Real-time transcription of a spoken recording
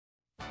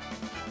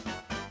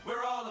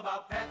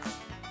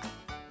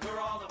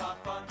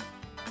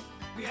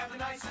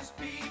wisest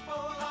people,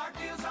 our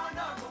deals are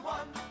number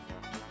one.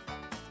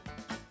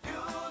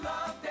 You'll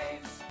love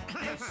Dave's,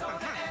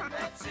 Minnesota and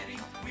Med City.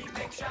 We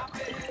make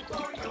shopping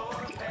for your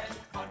pet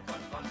fun, fun,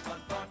 fun,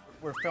 fun, fun.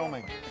 We're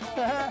filming.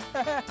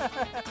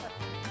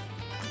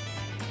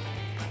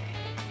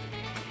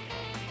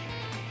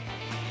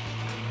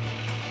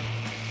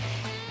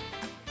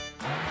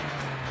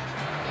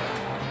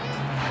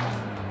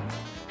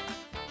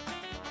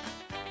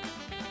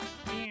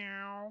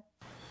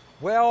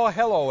 Well,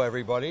 hello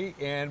everybody,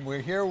 and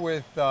we're here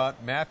with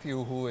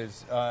Matthew, who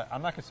is,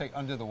 I'm not going to say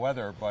under the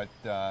weather, but...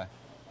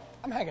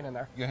 I'm hanging in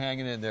there. You're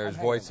hanging in there, his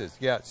voices.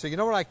 Yeah, so you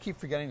know what I keep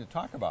forgetting to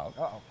talk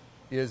about?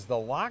 Is the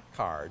lock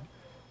card,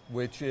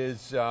 which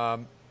is, let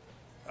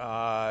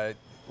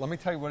me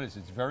tell you what it is.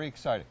 It's very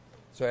exciting.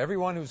 So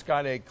everyone who's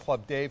got a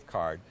Club Dave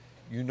card,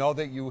 you know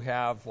that you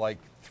have like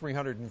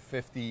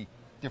 350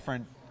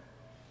 different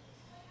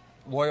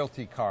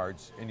loyalty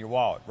cards in your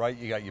wallet, right?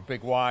 You got your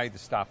Big Y, the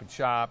Stop and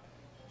Shop,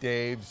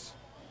 Dave's,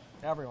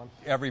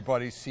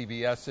 everybody's,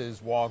 CVS's,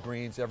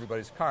 Walgreens,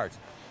 everybody's cards.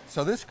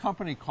 So this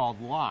company called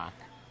Lock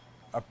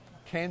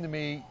came to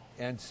me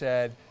and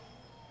said,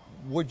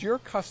 would your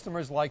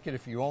customers like it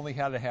if you only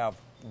had to have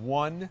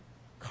one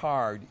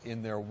card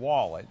in their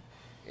wallet,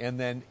 and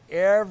then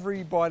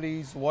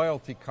everybody's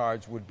loyalty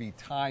cards would be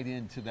tied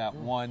into that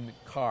one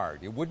card?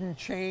 It wouldn't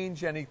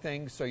change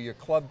anything, so your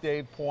Club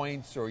Dave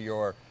points or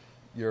your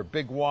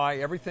Big Y,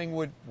 everything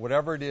would,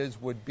 whatever it is,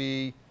 would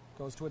be...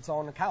 Goes to its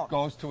own account.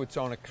 Goes to its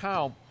own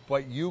account,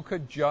 but you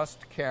could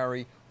just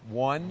carry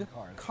one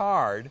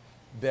card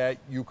that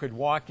you could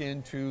walk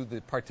into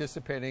the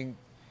participating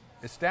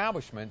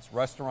establishments,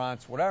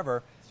 restaurants,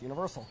 whatever. It's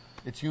universal.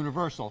 It's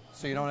universal,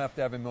 so you don't have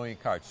to have a million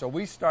cards. So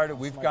we started,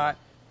 we've got,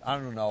 I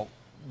don't know,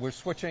 we're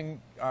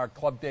switching our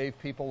Club Dave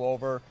people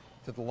over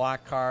to the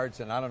Lock cards,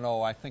 and I don't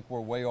know, I think we're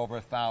way over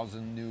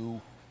 1,000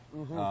 new.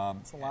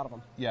 It's a lot of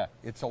them. Yeah,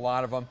 it's a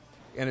lot of them,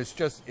 and it's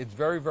just, it's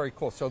very, very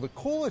cool. So the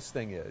coolest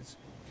thing is,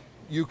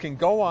 you can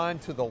go on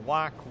to the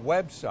Lock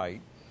website,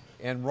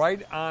 and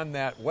right on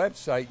that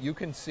website, you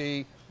can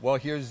see, well,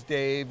 here's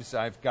Dave's,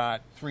 I've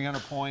got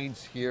 300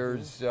 points,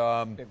 here's...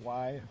 Big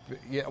Y.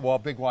 Yeah, well,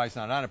 Big Y's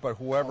not on it, but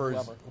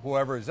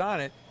whoever is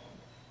on it,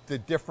 the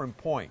different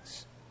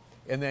points.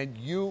 And then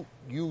you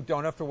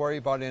don't have to worry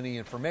about any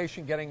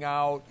information getting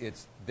out.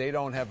 They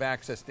don't have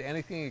access to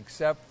anything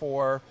except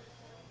for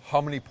how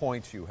many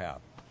points you have.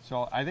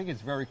 So I think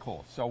it's very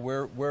cool. So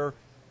we're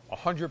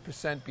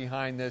 100%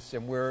 behind this,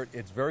 and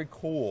it's very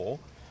cool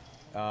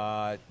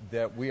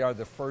that we are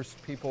the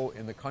first people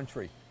in the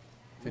country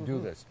to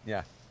do this.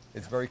 Yeah,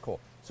 it's very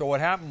cool. So what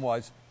happened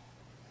was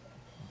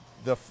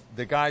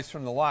the guys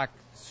from the Lock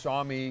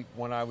saw me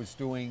when I was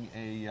doing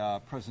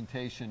a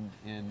presentation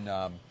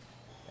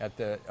at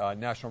the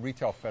National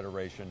Retail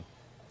Federation,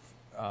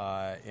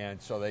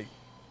 and so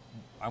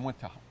I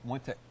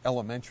went to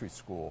elementary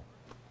school.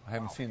 I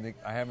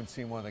haven't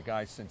seen one of the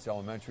guys since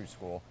elementary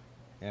school.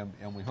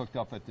 And we hooked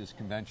up at this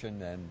convention,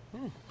 and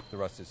the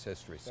rest is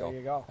history. So there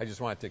you go. I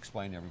just wanted to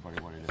explain to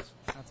everybody what it is.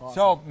 That's awesome.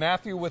 So,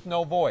 Matthew with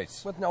no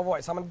voice. With no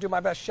voice. I'm going to do my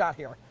best shot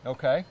here.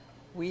 Okay.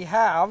 We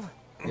have,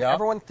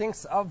 everyone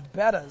thinks of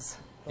bettas,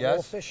 the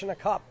little fish in a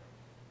cup.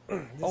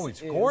 Oh,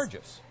 it's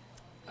gorgeous.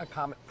 A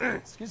common,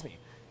 excuse me.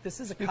 This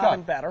is a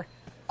common betta.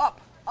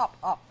 Up, up,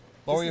 up.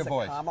 Lower your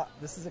voice.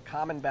 This is a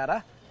common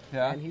betta.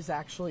 Yeah. And he's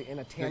actually in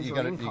a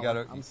tangerine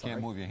color. You can't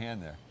move your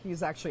hand there.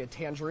 He's actually a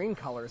tangerine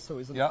color, so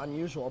he's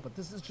unusual. But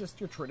this is just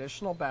your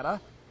traditional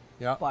betta,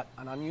 but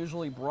an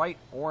unusually bright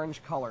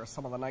orange color,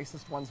 some of the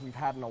nicest ones we've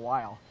had in a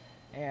while.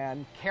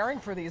 And caring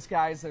for these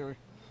guys, they're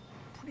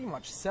pretty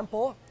much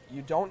simple.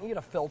 You don't need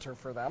a filter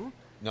for them.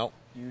 Nope.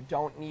 You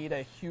don't need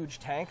a huge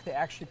tank. They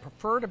actually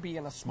prefer to be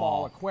in a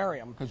small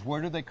aquarium. Because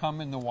where do they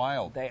come in the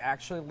wild? They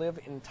actually live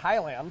in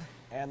Thailand,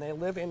 and they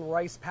live in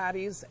rice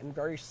paddies and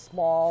very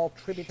small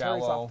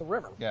tributaries off the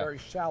river. Yeah. Very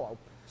shallow.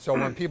 So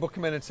when people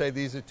come in and say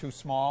these are too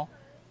small?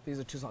 These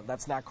are too small.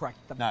 That's not correct.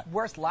 The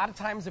worst, a lot of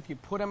times if you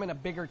put them in a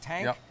bigger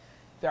tank,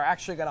 they're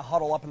actually going to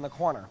huddle up in the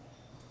corner.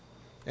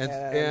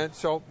 And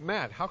so,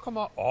 Matt, how come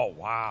oh,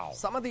 wow.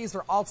 Some of these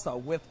are also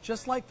with,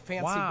 just like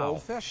fancy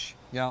goldfish,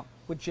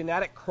 with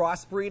genetic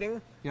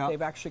crossbreeding,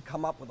 they've actually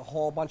come up with a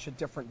whole bunch of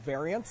different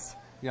variants.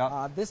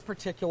 This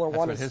particular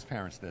one is... That's what his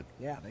parents did.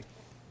 Yeah,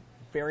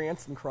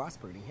 variants and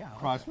crossbreeding,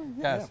 Crossbreeding,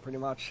 yes. Yeah, pretty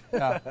much.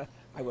 I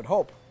would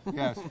hope.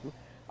 Yes.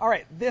 All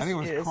right, this I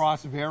think it was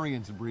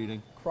cross-variance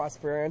breeding.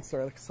 Cross-variance,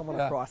 or someone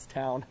across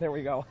town. There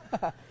we go.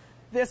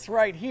 This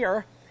right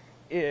here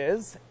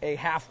is a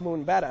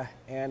half-moon betta,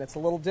 and it's a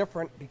little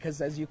different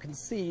because, as you can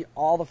see,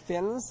 all the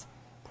fins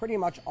pretty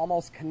much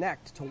almost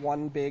connect to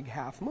one big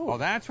half moon. Oh,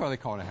 that's why they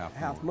call it a half moon.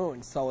 Half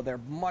moon. So they're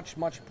much,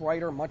 much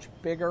brighter, much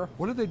bigger.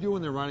 What do they do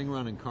when they're riding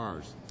around in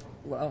cars?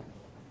 Well,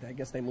 I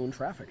guess they moon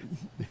traffic.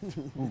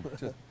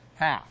 Just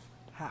half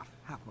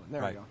moon.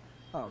 There we go.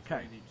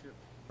 Okay.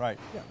 Right.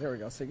 Yeah, there we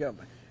go. So you go.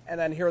 And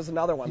then here's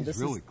another one. He's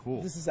really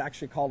cool. This is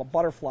actually called a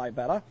butterfly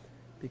betta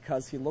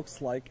because he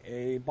looks like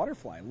a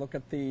butterfly. Look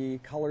at the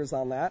colors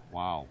on that.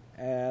 Wow.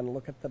 And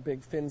look at the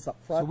big fins up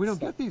front. So we don't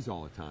get these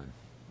all the time.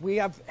 We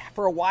have,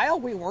 for a while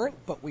we weren't,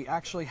 but we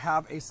actually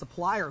have a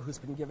supplier who's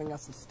been giving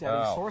us a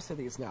steady source of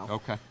these now.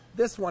 Okay.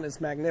 This one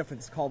is magnificent.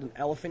 It's called an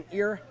elephant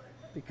ear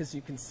because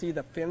you can see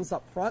the fins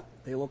up front.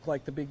 They look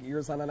like the big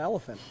ears on an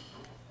elephant.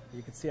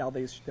 You can see how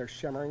they're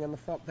shimmering in the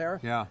front there.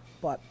 Yeah.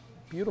 But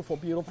beautiful,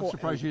 beautiful. I'm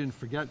surprised you didn't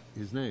forget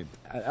his name.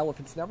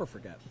 Elephants never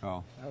forget.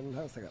 Oh. I don't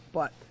know.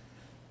 But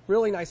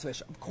really nice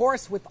fish. Of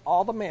course, with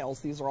all the males,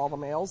 these are all the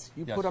males,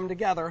 you put them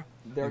together,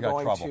 they're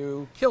going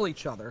to kill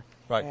each other.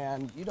 Right.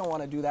 And you don't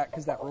want to do that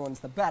because that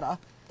ruins the betta.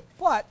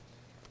 But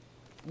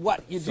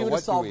what you do to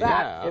solve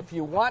that, if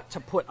you want to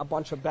put a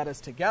bunch of bettas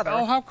together.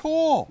 Oh, how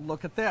cool.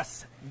 Look at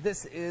this.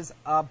 This is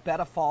a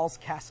Betta Falls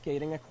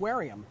cascading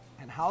aquarium.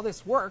 And how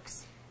this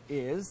works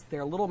is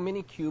they're little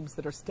mini cubes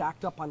that are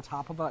stacked up on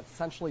top of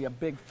essentially a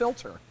big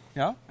filter.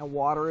 Yeah. And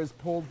water is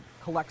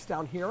collects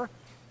down here,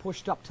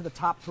 pushed up to the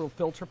top through a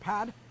filter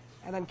pad,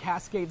 and then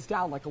cascades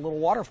down like a little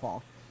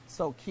waterfall.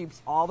 So it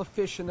keeps all the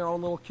fish in their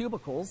own little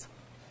cubicles.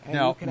 And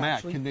now, you can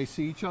Matt, can they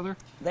see each other?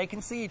 They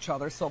can see each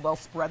other, so they'll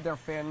spread their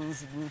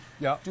fins and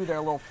Yep. do their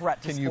little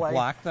threat display. Can you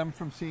block them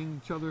from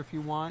seeing each other if you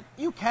want?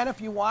 You can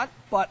if you want,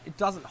 but it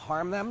doesn't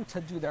harm them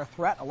to do their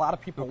threat. A lot of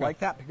people like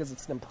that because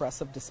it's an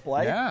impressive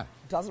display. Yeah.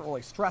 It doesn't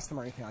really stress them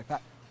or anything like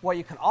that. What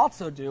you can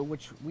also do,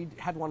 which we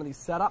had one of these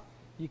set up,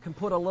 you can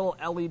put a little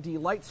LED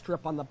light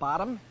strip on the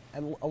bottom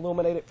and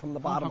illuminate it from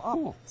the bottom up.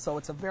 Cool. So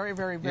it's a very,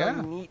 very,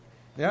 very neat,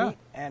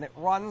 and it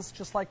runs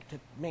just like to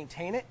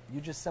maintain it. You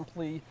just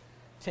simply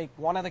take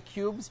one of the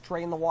cubes,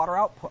 drain the water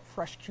out, put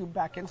fresh cube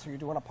back in, so you're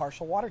doing a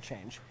partial water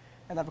change.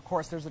 And then, of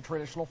course, there's a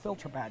traditional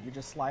filter pad. You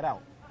just slide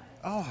out.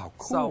 Oh, how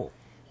cool. So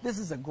this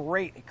is a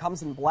great, it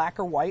comes in black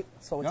or white,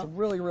 so it's a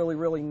really, really,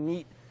 really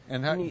neat,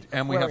 neat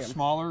and we have aquarium.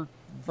 smaller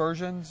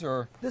versions,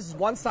 or? This is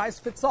one size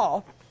fits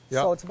all,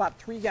 so it's about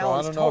 3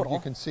 gallons total. I don't know total. if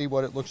you can see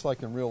what it looks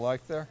like in real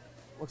life there.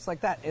 Looks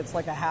like that. It's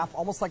like a half,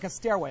 almost like a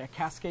stairway, a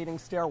cascading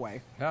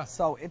stairway. Yeah.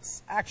 So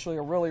it's actually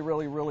a really,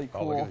 really, really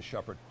cool. Oh, look at the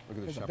shepherd. Look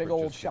at the shepherd. A big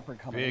old shepherd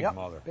coming. Big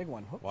mother. Big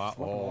one. Oops,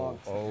 wow.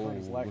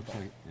 his leg looks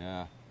like,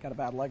 yeah. Got a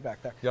bad leg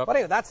back there. Yep. But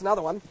anyway, that's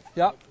another one.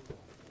 Yep.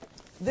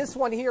 This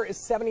one here is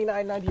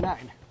 $79.99.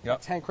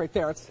 That tank right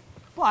there.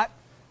 But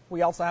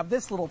we also have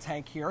this little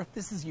tank here.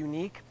 This is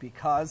unique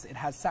because it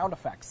has sound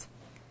effects.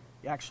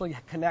 It actually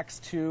connects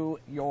to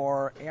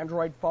your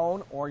Android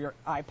phone or your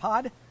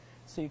iPod,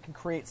 so you can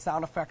create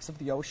sound effects of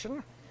the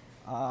ocean.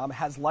 It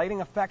has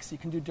lighting effects. You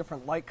can do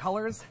different light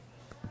colors.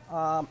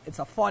 It's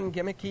a fun,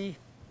 gimmicky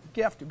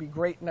gift. It'd be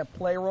great in a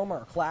playroom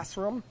or a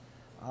classroom.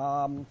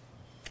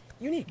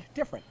 Unique,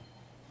 different.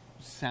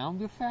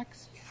 Sound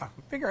effects? Yeah,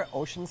 figure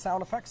ocean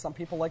sound effects. Some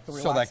people like the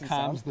relaxing sound. So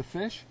that calms the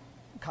fish?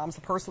 Calms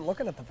the person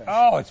looking at the fish.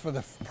 Oh, it's for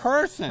the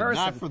person,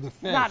 not for the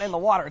fish. Not in the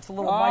water. It's a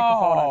little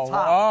microphone on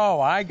top. Oh,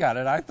 I got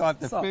it. I thought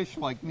the fish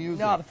like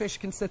music. No, the fish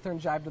can sit there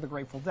and jive to the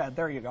Grateful Dead.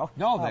 There you go.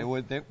 No,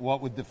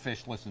 what would the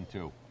fish listen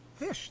to?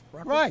 Fish.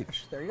 Right.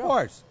 Fish. There you go. Of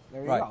course.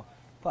 There you go.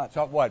 But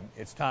so what?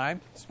 It's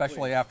time,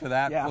 especially after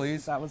that,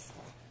 please. That was.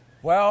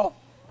 Well.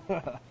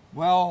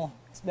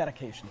 It's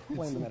medication.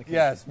 Blame the medication.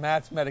 Yes,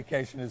 Matt's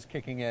medication is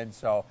kicking in.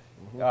 So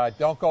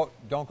don't go.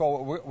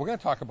 We're going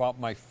to talk about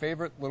my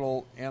favorite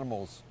little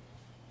animals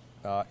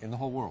in the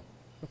whole world.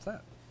 What's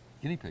that?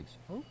 Guinea pigs.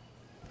 Oh.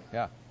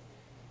 Yeah.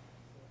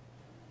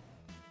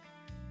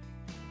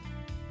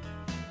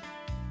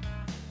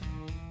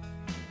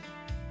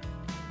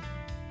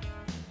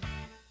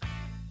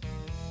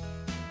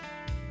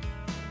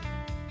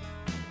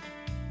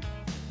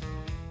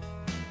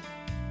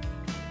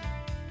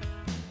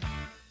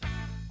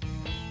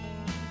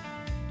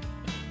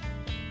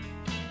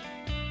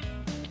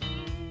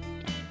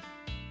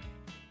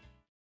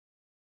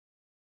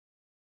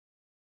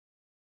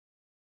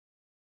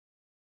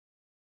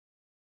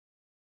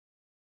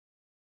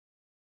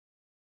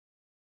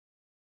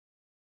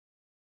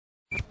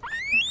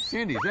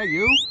 Sandy, is that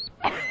you?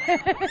 Are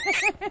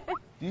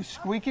you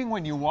squeaking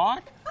when you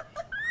walk?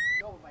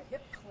 No, my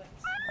hip clicks.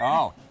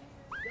 Oh.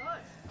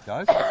 It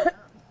does? It does?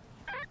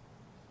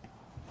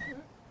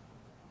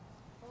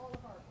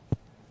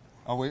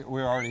 Oh,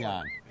 we're already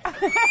on.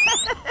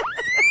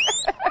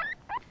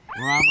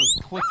 We're on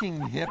with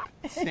clicking hip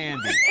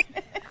Sandy.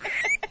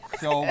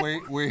 So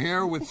we're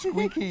here with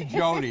Squeaky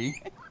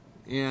Jody.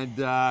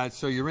 And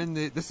so you're in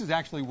this is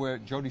actually where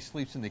Jody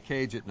sleeps in the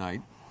cage at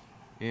night.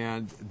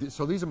 And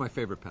so these are my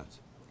favorite pets.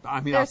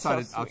 I mean, outside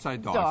of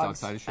dogs,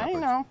 outside of shepherds. I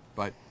know.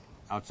 But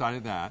outside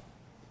of that.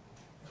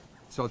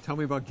 So tell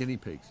me about guinea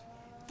pigs.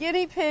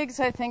 Guinea pigs,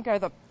 I think, are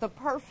the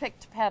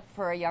perfect pet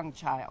for a young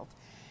child.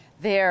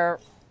 They're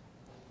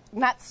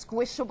not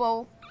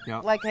squishable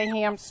like a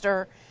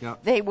hamster.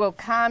 They will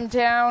calm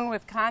down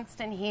with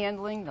constant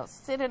handling. They'll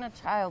sit in a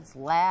child's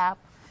lap.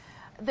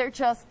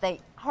 They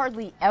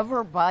hardly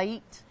ever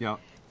bite.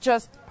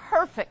 Just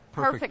perfect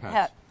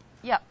pet.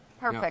 Yep,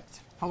 perfect.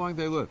 How long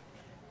do they live?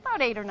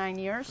 About 8 or 9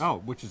 years. Oh,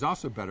 which is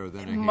also better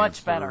than a hamster.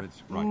 Much better.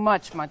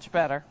 Much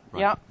better.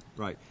 Yep.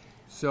 Right.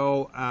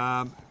 So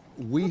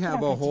we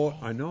have a whole.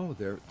 I know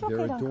they're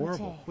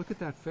adorable. Look at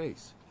that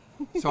face.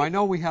 So I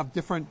know we have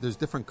there's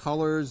different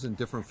colors and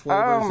different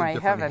flavors and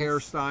different heavens.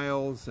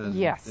 hairstyles and,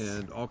 Yes.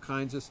 and all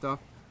kinds of stuff.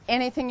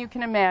 Anything you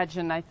can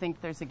imagine, I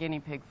think there's a guinea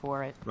pig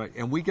for it. Right,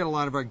 and we get a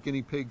lot of our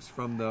guinea pigs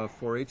from the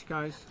 4-H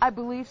guys. I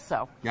believe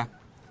so. Yeah,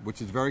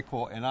 which is very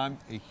cool, and I'm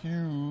a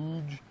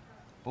huge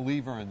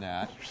believer in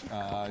that,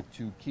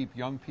 to keep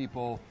young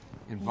people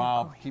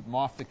involved, keep them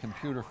off the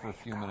computer for a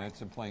few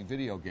minutes and playing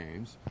video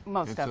games.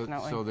 Most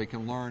definitely. So they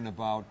can learn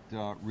about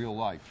real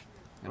life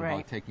and Right.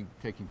 about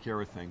taking care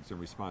of things and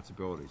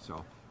responsibility.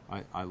 So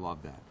I love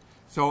that.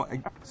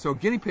 So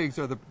guinea pigs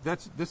are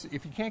this.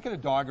 If you can't get a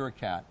dog or a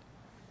cat,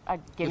 A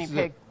guinea this is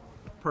pig.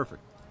 it.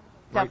 Perfect.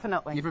 Right?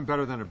 Definitely. Even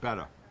better than a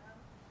betta.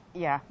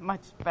 Yeah,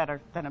 much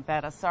better than a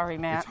betta. Sorry,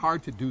 Matt. It's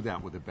hard to do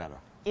that with a betta.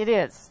 It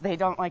is. They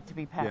don't like to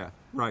be pet. Yeah,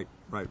 right.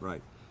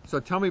 So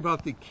tell me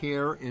about the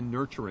care and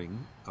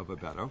nurturing of a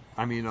betta.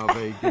 I mean, of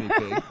a guinea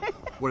pig.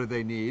 What do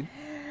they need?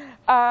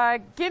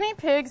 Guinea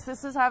pigs,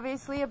 this is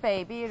obviously a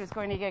baby. It is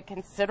going to get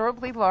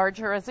considerably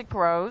larger as it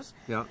grows.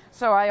 Yeah.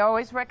 So I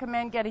always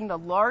recommend getting the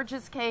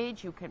largest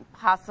cage you can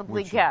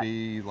possibly Which get. would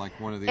be like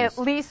one of these. At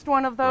least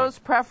one of those,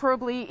 Right.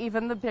 preferably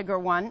even the bigger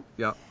one.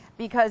 Yeah.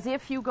 Because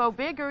if you go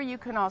bigger, you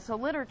can also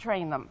litter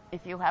train them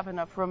if you have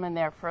enough room in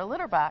there for a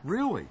litter box.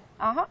 Really?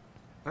 Uh-huh.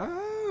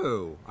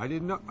 Oh, I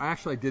didn't know.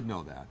 Actually, I did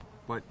know that,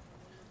 but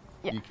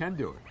Yeah. you can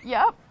do it.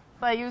 Yep.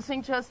 By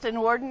using just an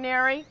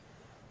ordinary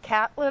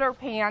cat litter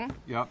pan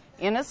Yep.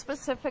 in a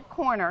specific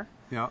corner.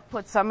 Yep.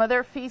 Put some of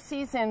their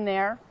feces in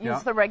there. Use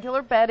Yep. the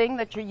regular bedding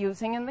that you're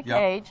using in the Yep.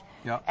 cage.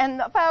 Yep.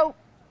 And about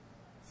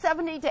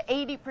 70 to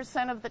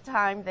 80% of the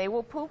time, they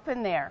will poop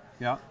in there.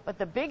 Yep. But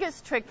the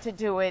biggest trick to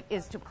do it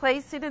is to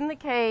place it in the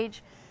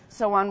cage.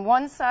 So on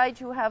one side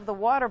you have the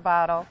water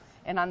bottle,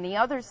 and on the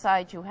other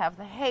side you have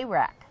the hay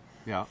rack.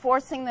 Yeah.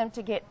 Forcing them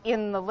to get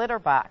in the litter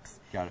box.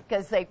 Got it.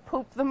 Because they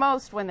poop the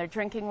most when they're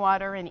drinking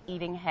water and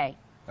eating hay.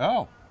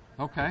 Oh,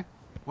 okay.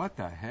 What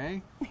the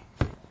hey?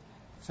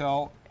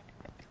 So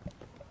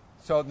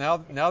now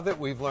that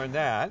we've learned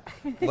that,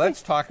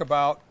 let's talk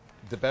about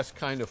the best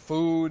kind of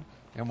food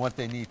and what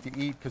they need to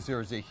eat, because there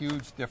is a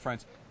huge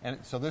difference. And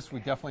so this we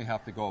definitely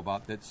have to go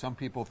about that. Some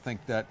people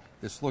think that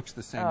this looks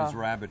the same as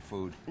rabbit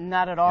food.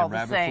 Not at all and the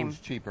rabbit same. food's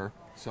cheaper,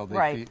 so they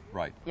Right. feed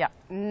right. Yeah,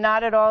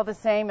 not at all the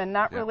same and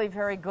not Yeah. really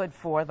very good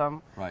for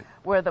them. Right.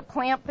 Where the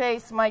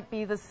plant-based might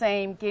be the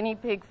same, guinea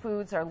pig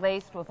foods are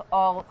laced with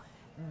all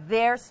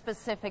their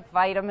specific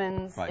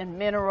vitamins Right. and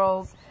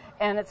minerals,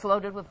 and it's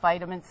loaded with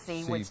vitamin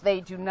C, C. which they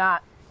do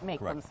not make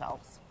Correct.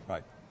 themselves.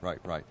 Right.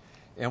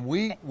 And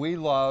we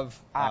love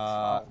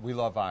Oxbow. we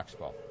love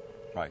Oxbow.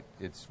 Right.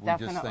 We just think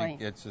Definitely.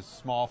 it's a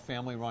small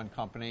family-run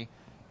company,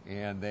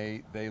 and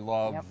they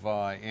love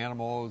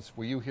animals.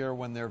 Were you here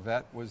when their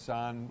vet was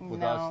on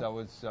with No. us? That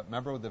was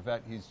remember the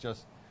vet.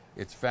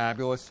 It's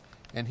fabulous,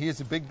 and he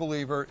is a big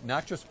believer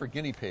not just for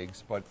guinea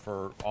pigs but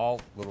for all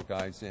little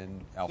guys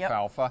in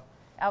alfalfa.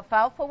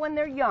 Alfalfa when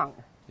they're young,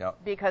 Yep.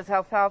 because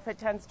alfalfa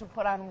tends to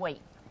put on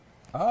weight.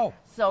 Oh.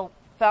 So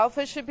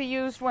alfalfa should be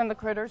used when the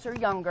critters are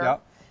younger,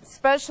 Yep.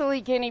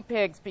 especially guinea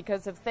pigs,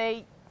 because if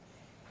they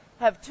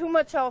have too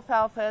much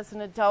alfalfa as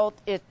an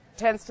adult, it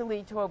tends to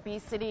lead to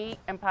obesity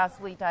and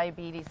possibly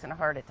diabetes and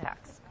heart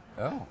attacks.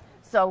 Oh.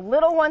 So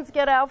little ones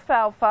get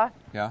alfalfa,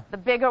 Yeah. the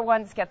bigger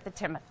ones get the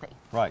Timothy.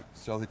 Right.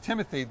 So the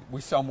Timothy,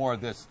 we sell more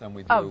of this than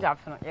we do. Oh,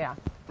 definitely, yeah,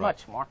 Right.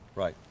 much more.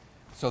 Right.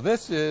 So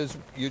this is,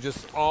 you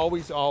just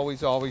always,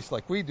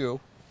 like we do,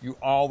 you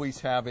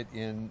always have it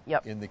in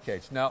the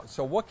cage. Now,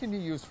 so what can you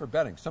use for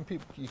bedding? Some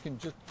people,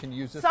 can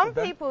use this for Some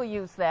bedding? people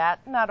use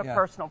that, not a Yeah.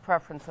 personal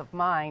preference of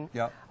mine.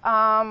 Yeah.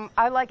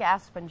 I like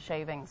aspen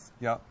shavings.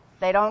 Yeah.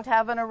 They don't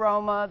have an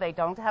aroma, they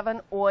don't have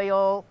an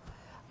oil,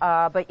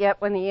 but yet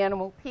when the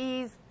animal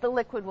pees, the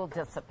liquid will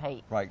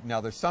dissipate. Right.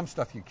 Now, there's some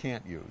stuff you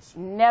can't use.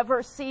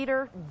 Never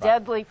cedar,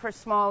 deadly for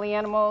small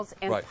animals,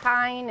 and Right.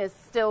 pine is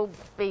still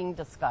being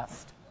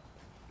discussed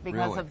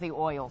because Really? of the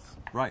oils.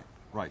 Right.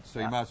 So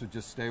you might as well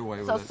just stay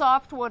away So with it.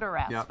 softwood or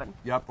aspen.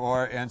 Yep.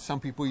 And some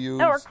people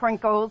use Or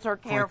crinkles or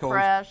crinkles.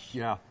 Carefresh.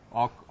 Yeah.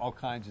 All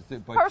kinds of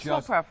things. But Personal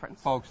just,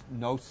 preference. folks,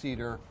 no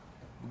cedar.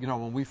 You know,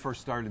 when we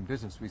first started in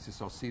business, we used to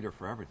sell cedar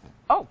for everything.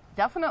 Oh,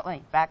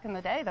 definitely. Back in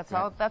the day, that's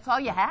Right. all. That's all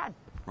you had.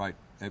 Right.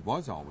 It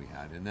was all we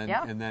had, and then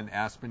Yeah. and then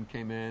aspen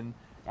came in,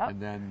 Yep.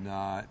 and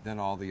then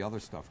all the other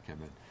stuff came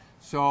in.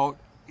 So,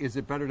 is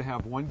it better to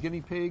have one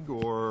guinea pig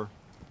or?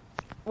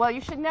 Well,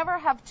 you should never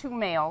have two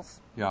males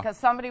Yeah. because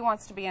somebody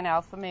wants to be an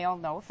alpha male.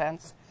 No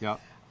offense. Yeah.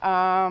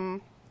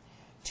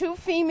 Two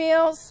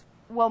females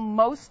will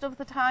most of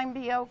the time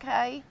be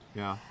okay.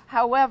 Yeah.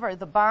 However,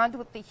 the bond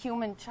with the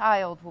human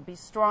child will be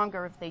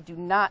stronger if they do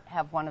not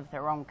have one of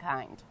their own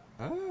kind.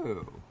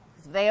 Oh.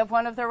 If they have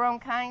one of their own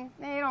kind,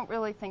 they don't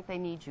really think they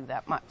need you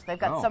that much. They've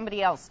got Oh.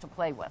 somebody else to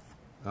play with.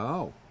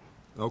 Oh.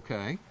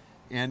 Okay.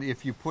 And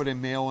if you put a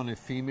male and a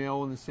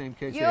female in the same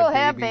cage, they You'll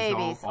have babies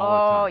babies. all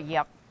Oh, the time.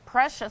 yep.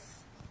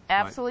 Precious.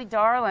 Absolutely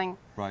darling.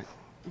 Right.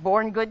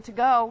 Born good to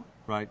go.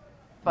 Right.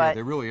 Yeah, But-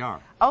 they really are.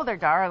 Oh, they're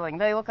darling.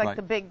 They look like Right.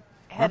 the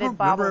big-headed Remember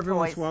bobble every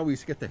once toys. in a while we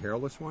used to get the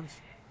hairless ones?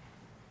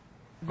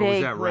 Or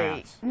was that Vaguely.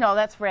 rats? No,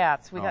 that's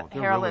rats. We Oh, got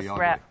they're hairless really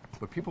ugly. rat.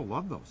 But people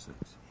love those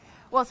things.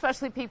 Well,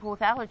 especially people with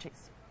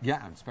allergies.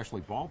 Yeah, and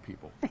especially bald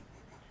people,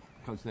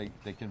 because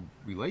they can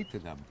relate to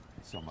them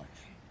so much.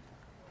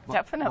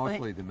 Definitely.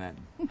 Mostly the men,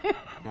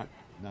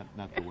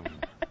 not the women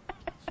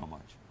so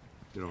much.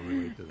 They don't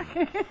relate to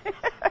them.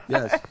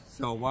 Yes.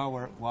 So while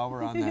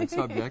we're on that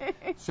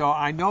subject, so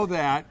I know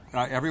that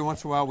every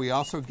once in a while we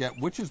also get,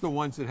 which is the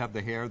ones that have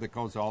the hair that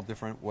goes all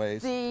different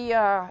ways. The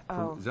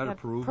is that a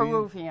Peruvian?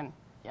 Peruvian,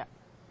 yeah.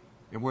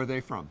 And where are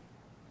they from?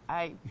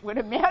 I would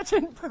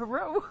imagine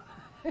Peru.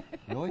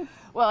 Really?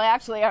 Well,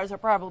 actually, ours are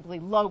probably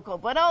local,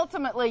 but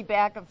ultimately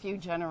back a few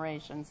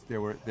generations. They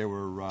were.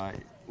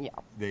 Yeah.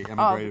 They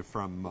emigrated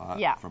from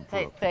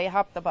Peru. They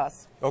hopped the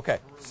bus. Okay,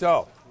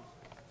 so.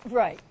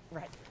 Right.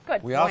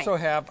 Good. We also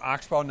have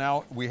Oxbow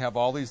now. We have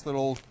all these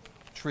little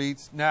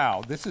treats.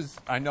 Now, this is,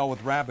 I know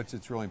with rabbits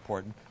it's really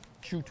important.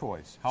 Chew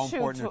toys. How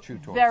important are chew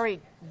toys?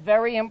 Very,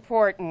 very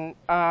important.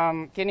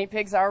 Guinea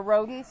pigs are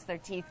rodents. Their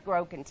teeth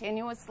grow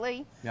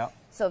continuously. Yep.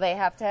 So they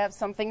have to have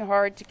something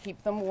hard to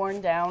keep them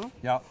worn down.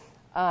 Yep.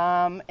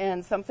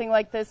 And something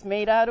like this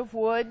made out of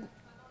wood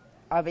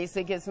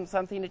obviously gives them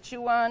something to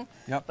chew on.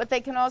 Yep. But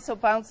they can also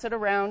bounce it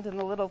around, and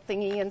the little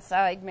thingy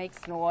inside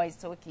makes noise,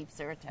 so it keeps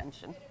their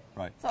attention.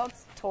 Right. So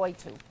it's toy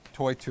tube.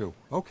 Toy tube.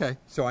 Okay.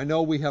 So I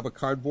know we have a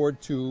cardboard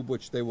tube,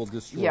 which they will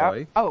destroy.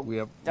 Yep. Oh, we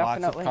have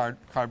definitely. lots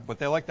of card, but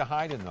they like to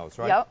hide in those,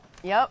 right?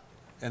 Yep.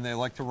 And they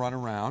like to run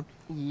around.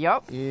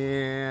 Yep.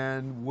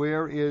 And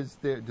where is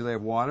do they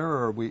have water,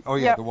 or are we? Oh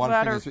yeah, the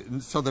water thing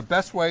is. So the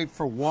best way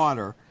for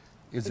water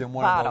is in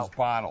one of those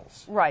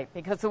bottles. Right,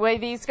 because the way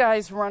these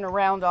guys run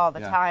around all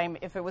the time,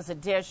 if it was a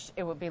dish,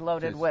 it would be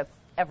loaded with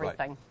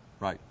everything.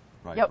 Right.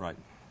 Yep.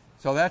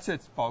 So that's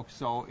it, folks.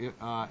 So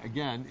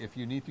again, if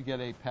you need to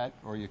get a pet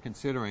or you're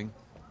considering,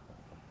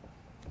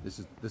 this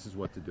is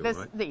what to do,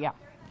 right? Yeah.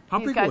 How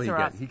big will he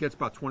get? He gets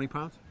about 20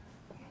 pounds?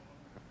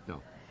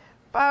 No.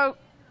 About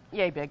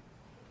yay big.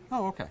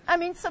 Oh, okay. I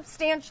mean,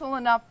 substantial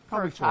enough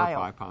for a child. Probably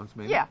 4 or 5 pounds,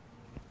 maybe. Yeah.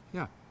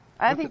 Yeah.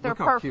 I think they're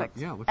perfect.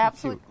 Yeah, look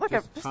absolutely. How cute.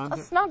 Look at just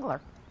a snuggler.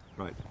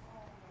 Right.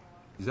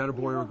 Is that a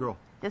boy or a girl?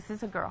 This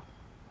is a girl.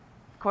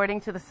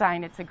 According to the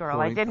sign, it's a girl.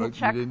 I didn't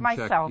check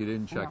myself. You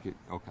didn't check it.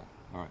 Okay.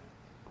 All right.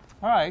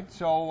 All right.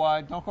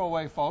 So don't go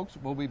away, folks.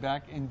 We'll be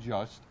back in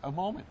just a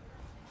moment.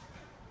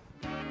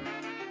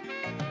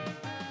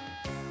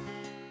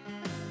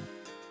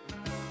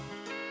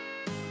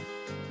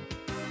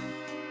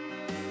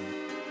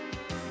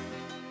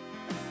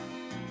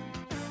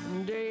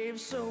 Dave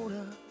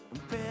Soda,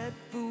 Pet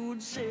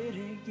Food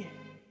City, yeah.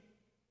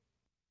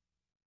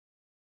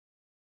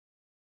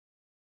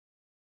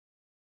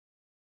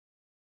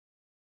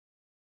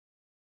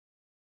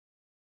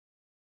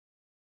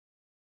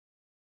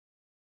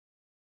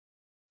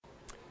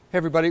 Hey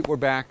everybody, we're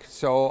back.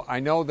 So I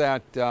know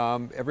that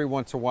every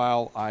once in a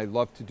while I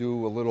love to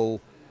do a little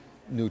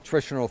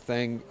nutritional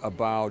thing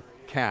about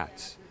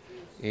cats.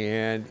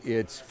 And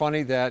it's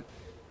funny that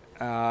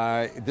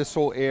this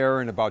will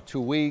air in about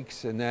 2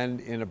 weeks, and then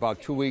in about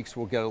 2 weeks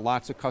we'll get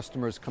lots of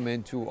customers come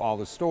into all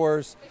the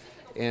stores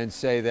and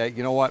say that,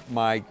 you know what,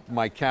 my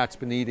cat's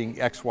been eating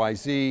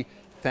XYZ.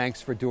 Thanks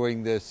for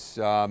doing this,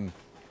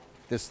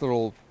 this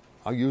little,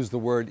 I'll use the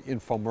word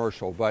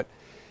infomercial, but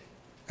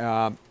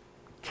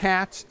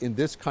cats in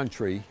this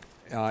country,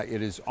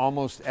 it is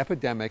almost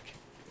epidemic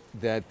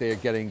that they are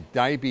getting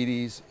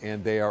diabetes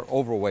and they are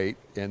overweight,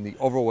 and the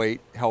overweight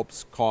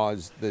helps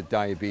cause the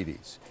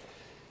diabetes.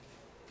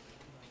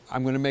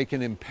 I'm going to make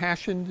an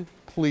impassioned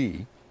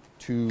plea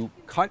to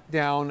cut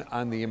down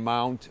on the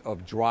amount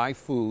of dry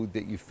food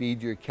that you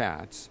feed your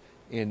cats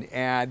and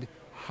add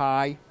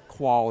high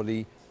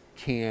quality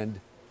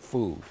canned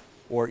food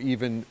or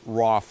even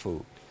raw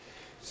food.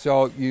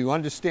 So you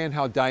understand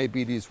how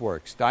diabetes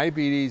works.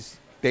 Diabetes,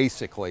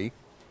 basically,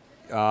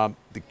 the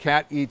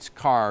cat eats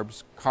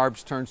carbs,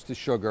 carbs turns to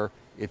sugar,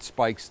 it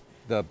spikes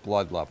the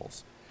blood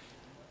levels.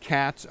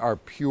 Cats are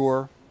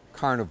pure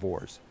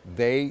carnivores.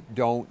 They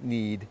don't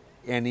need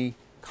any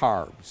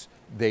carbs.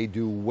 They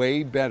do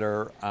way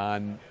better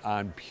on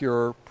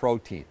pure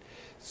protein.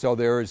 So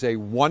there is a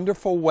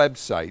wonderful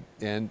website,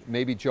 and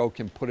maybe Joe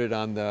can put it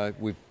on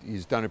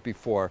he's done it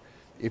before.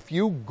 If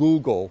you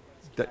Google,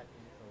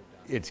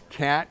 it's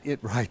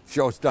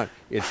Joe's done.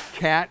 It's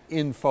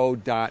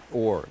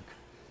catinfo.org.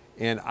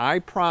 And I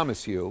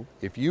promise you,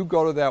 if you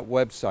go to that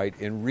website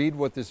and read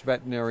what this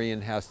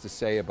veterinarian has to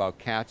say about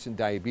cats and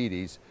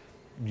diabetes,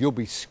 you'll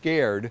be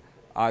scared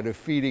out of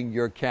feeding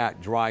your cat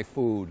dry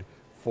food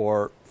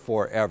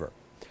forever.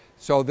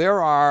 So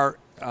there are,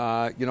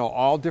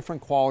 all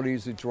different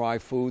qualities of dry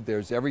food.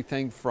 There's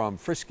everything from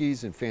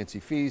Friskies and Fancy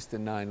Feast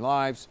and 9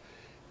 Lives,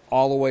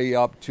 all the way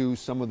up to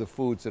some of the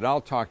foods that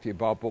I'll talk to you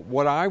about. But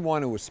what I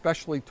want to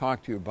especially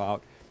talk to you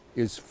about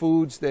is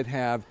foods that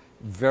have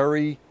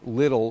very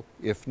little,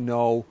 if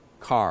no,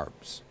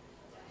 carbs.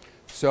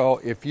 So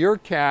if your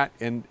cat,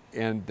 and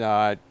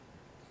I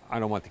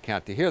don't want the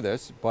cat to hear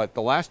this, but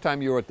the last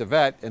time you were at the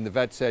vet and the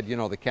vet said,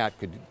 the cat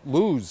could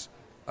lose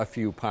a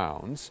few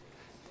pounds,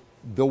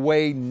 the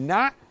way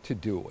not to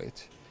do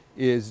it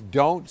is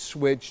don't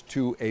switch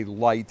to a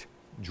light,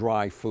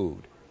 dry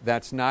food.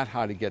 That's not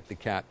how to get the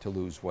cat to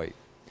lose weight.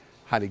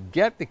 How to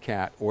get the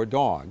cat or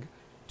dog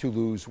to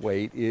lose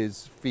weight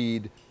is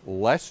feed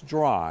less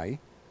dry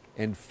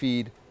and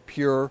feed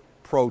pure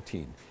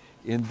protein.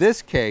 In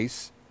this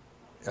case,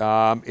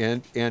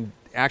 and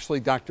actually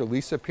Dr.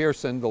 Lisa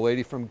Pearson, the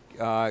lady from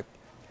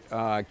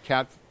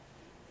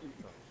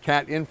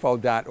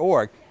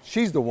catinfo.org,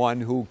 she's the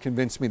one who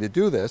convinced me to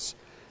do this.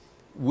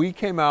 We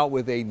came out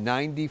with a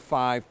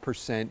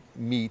 95%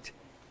 meat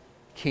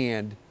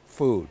canned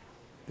food.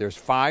 There's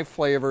 5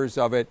 flavors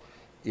of it.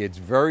 It's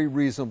very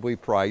reasonably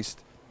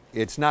priced.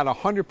 It's not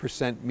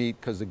 100% meat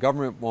because the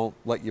government won't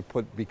let you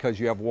put, because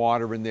you have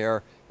water in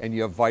there and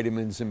you have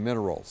vitamins and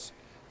minerals.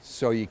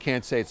 So you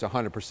can't say it's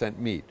 100%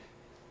 meat.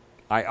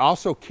 I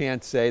also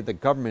can't say, the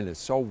government is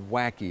so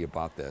wacky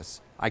about this,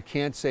 I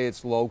can't say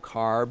it's low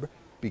carb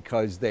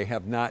because they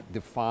have not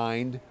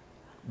defined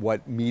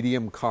what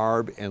medium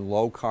carb and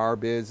low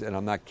carb is, and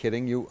I'm not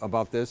kidding you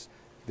about this.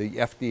 The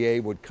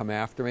FDA would come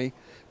after me.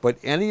 But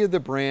any of the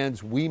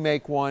brands, we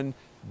make one.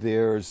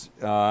 There's,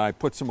 I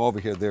put some over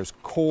here. There's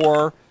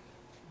Core,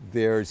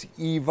 there's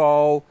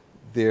Evo,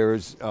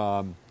 there's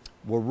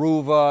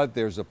Weruva,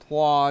 there's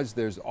Applause.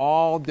 There's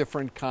all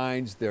different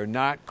kinds. They're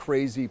not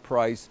crazy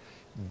price.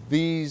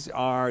 These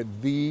are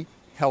the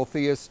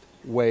healthiest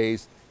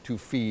ways to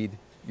feed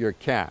your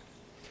cat.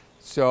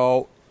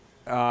 So,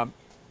 I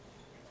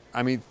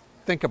mean,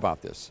 think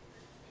about this.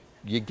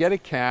 You get a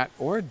cat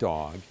or a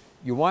dog,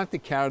 you want the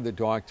cat or the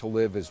dog to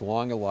live as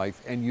long a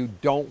life, and you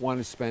don't want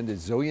to spend $1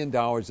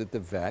 zillion at the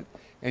vet,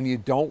 and you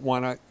don't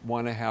want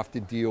to have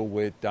to deal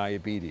with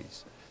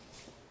diabetes.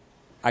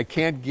 I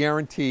can't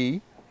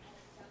guarantee,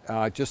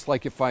 just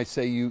like if I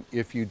say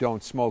if you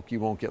don't smoke, you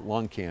won't get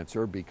lung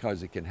cancer,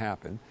 because it can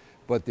happen,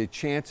 but the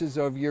chances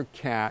of your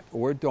cat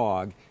or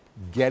dog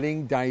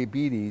getting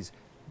diabetes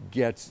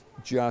gets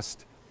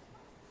just,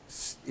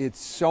 it's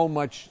so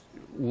much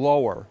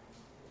lower,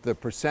 the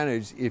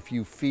percentage, if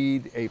you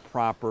feed a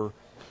proper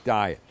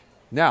diet.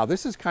 Now,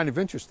 this is kind of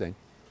interesting.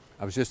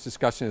 I was just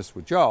discussing this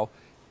with Joe.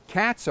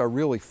 Cats are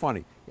really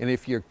funny. And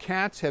if your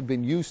cats have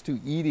been used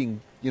to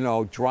eating,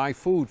 dry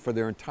food for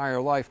their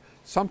entire life,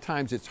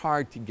 sometimes it's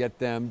hard to get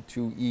them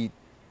to eat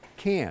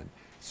canned.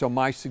 So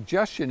my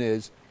suggestion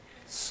is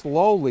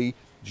slowly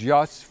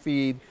just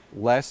feed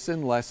less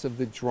and less of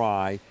the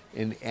dry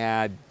and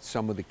add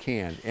some of the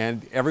canned.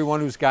 And everyone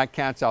who's got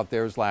cats out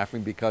there is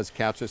laughing because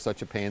cats are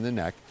such a pain in the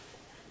neck.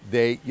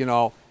 They,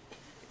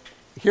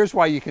 here's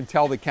why you can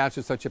tell the cats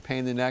are such a pain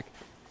in the neck.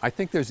 I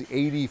think there's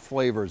 80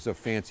 flavors of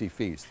Fancy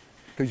Feast.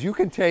 Because you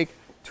can take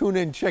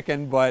tuna and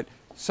chicken, but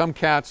some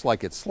cats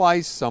like it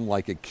sliced, some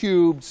like it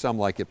cubed, some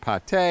like it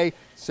pate,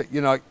 so,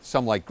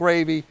 some like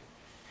gravy.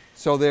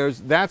 So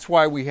that's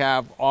why we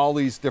have all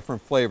these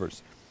different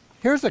flavors.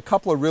 Here's a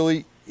couple of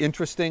really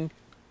interesting.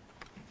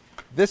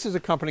 This is a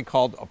company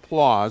called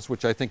Applause,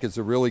 which I think is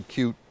a really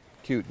cute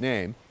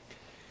name.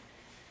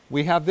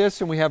 We have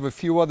this, and we have a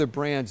few other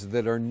brands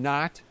that are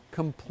not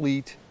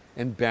complete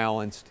and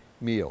balanced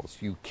meals.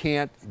 You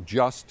can't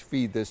just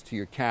feed this to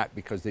your cat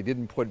because they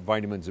didn't put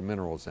vitamins and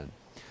minerals in.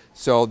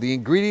 So the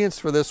ingredients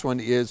for this one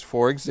is,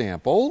 for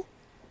example,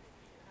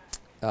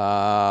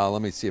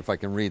 let me see if I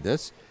can read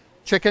this.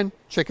 Chicken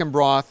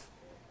broth,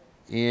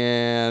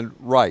 and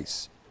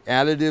rice.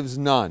 Additives,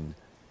 none.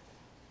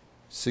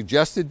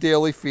 Suggested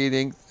daily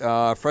feeding,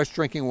 fresh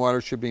drinking water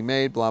should be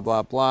made, blah,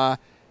 blah, blah.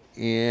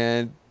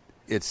 And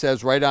it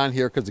says right on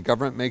here, because the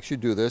government makes you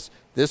do this,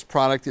 this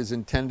product is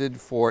intended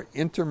for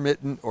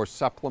intermittent or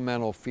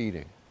supplemental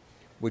feeding,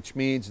 which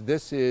means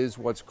this is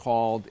what's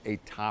called a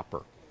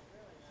topper.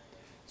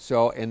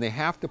 So, and they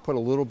have to put a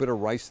little bit of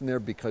rice in there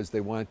because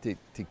they want it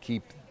to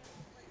keep,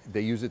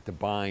 they use it to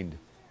bind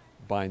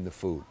the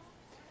food.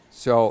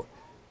 So,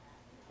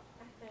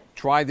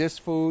 try this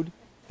food.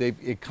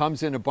 It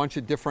comes in a bunch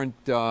of different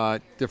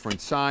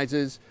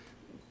sizes.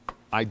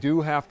 I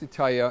do have to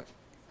tell you,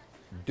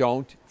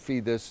 don't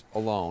feed this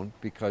alone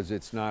because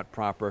it's not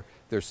proper.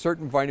 There's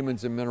certain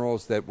vitamins and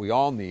minerals that we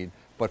all need,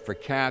 but for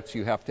cats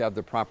you have to have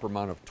the proper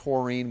amount of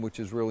taurine, which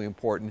is really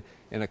important,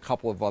 and a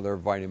couple of other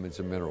vitamins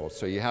and minerals.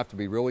 So you have to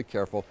be really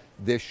careful.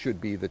 This should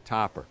be the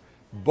topper.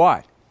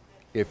 But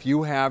if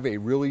you have a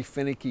really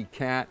finicky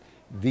cat,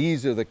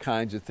 these are the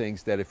kinds of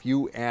things that if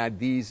you add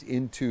these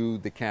into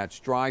the cat's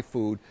dry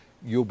food,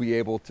 you'll be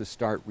able to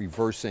start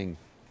reversing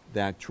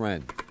that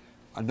trend.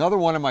 Another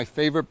one of my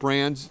favorite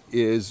brands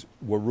is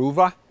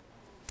Weruva.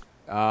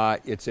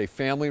 It's a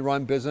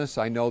family-run business.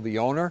 I know the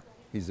owner.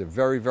 He's a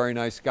very, very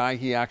nice guy.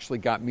 He actually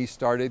got me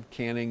started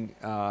canning,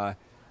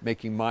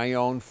 making my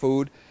own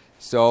food.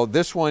 So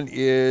this one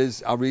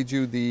is, I'll read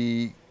you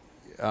the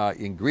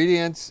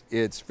ingredients.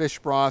 It's fish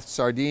broth,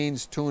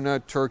 sardines,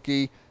 tuna,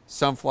 turkey,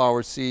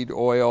 sunflower seed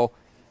oil,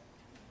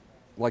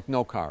 like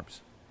no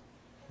carbs.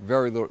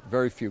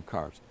 Very few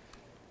carbs.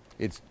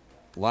 It's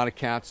a lot of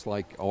cats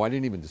like, I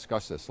didn't even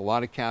discuss this. A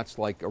lot of cats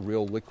like a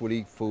real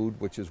liquidy food,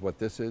 which is what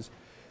this is.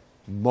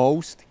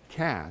 Most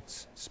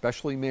cats,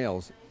 especially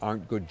males,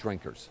 aren't good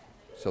drinkers,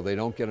 so they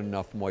don't get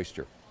enough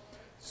moisture.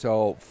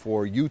 So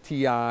for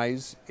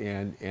UTIs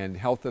and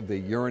health of the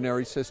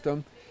urinary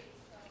system,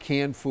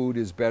 canned food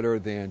is better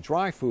than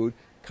dry food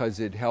because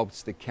it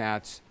helps the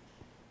cats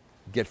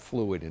get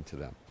fluid into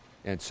them.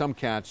 And some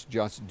cats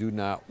just do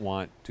not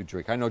want to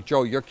drink. I know,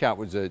 Joe, your cat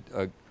was a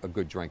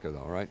good drinker,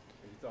 though, right?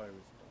 He thought he was a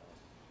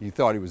dog. You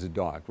thought he was a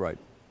dog,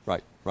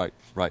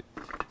 right.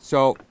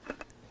 So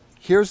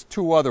here's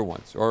two other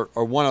ones, or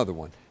one other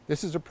one.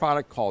 This is a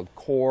product called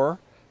Core.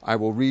 I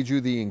will read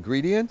you the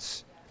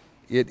ingredients.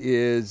 It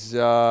is, if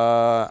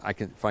I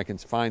can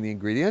find the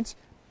ingredients,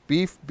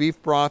 beef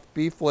broth,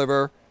 beef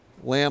liver,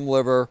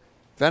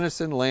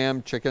 venison,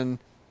 lamb, chicken,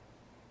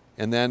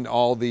 and then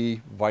all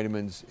the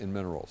vitamins and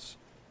minerals.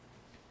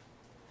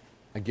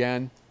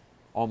 Again,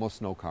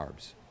 almost no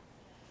carbs.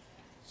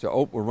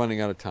 So, we're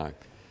running out of time.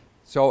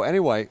 So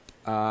anyway,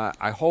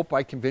 I hope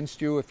I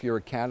convinced you, if you're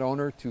a cat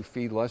owner, to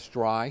feed less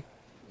dry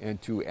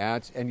and to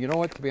add, and you know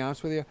what, to be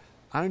honest with you,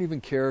 I don't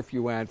even care if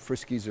you add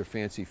Friskies or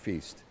Fancy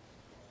Feast.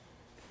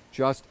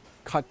 Just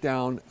cut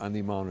down on the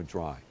amount of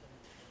dry.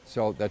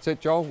 So that's it,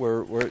 Joe.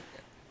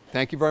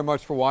 Thank you very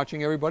much for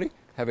watching, everybody.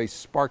 Have a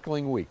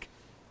sparkling week.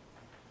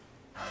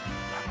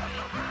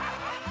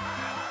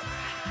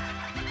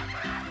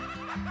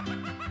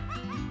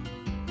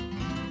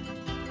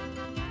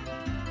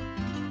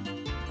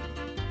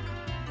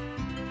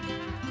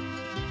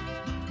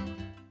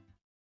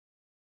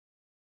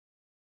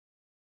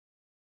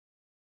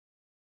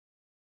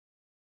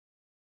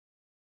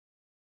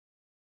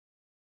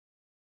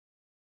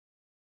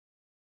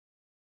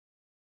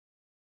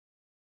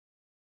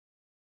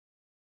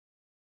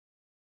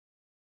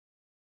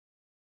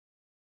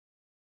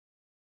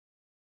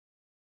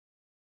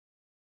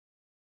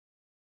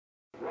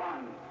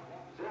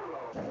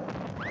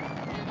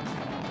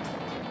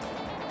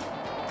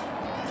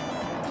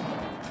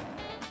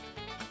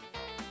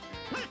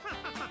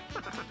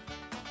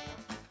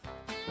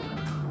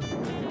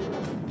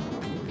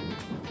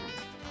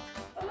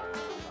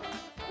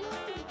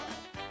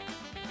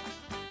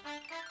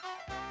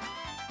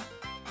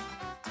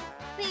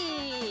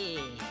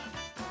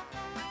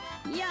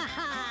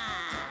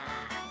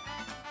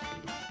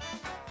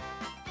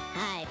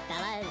 Hi,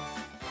 fellas.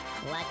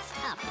 What's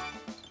up?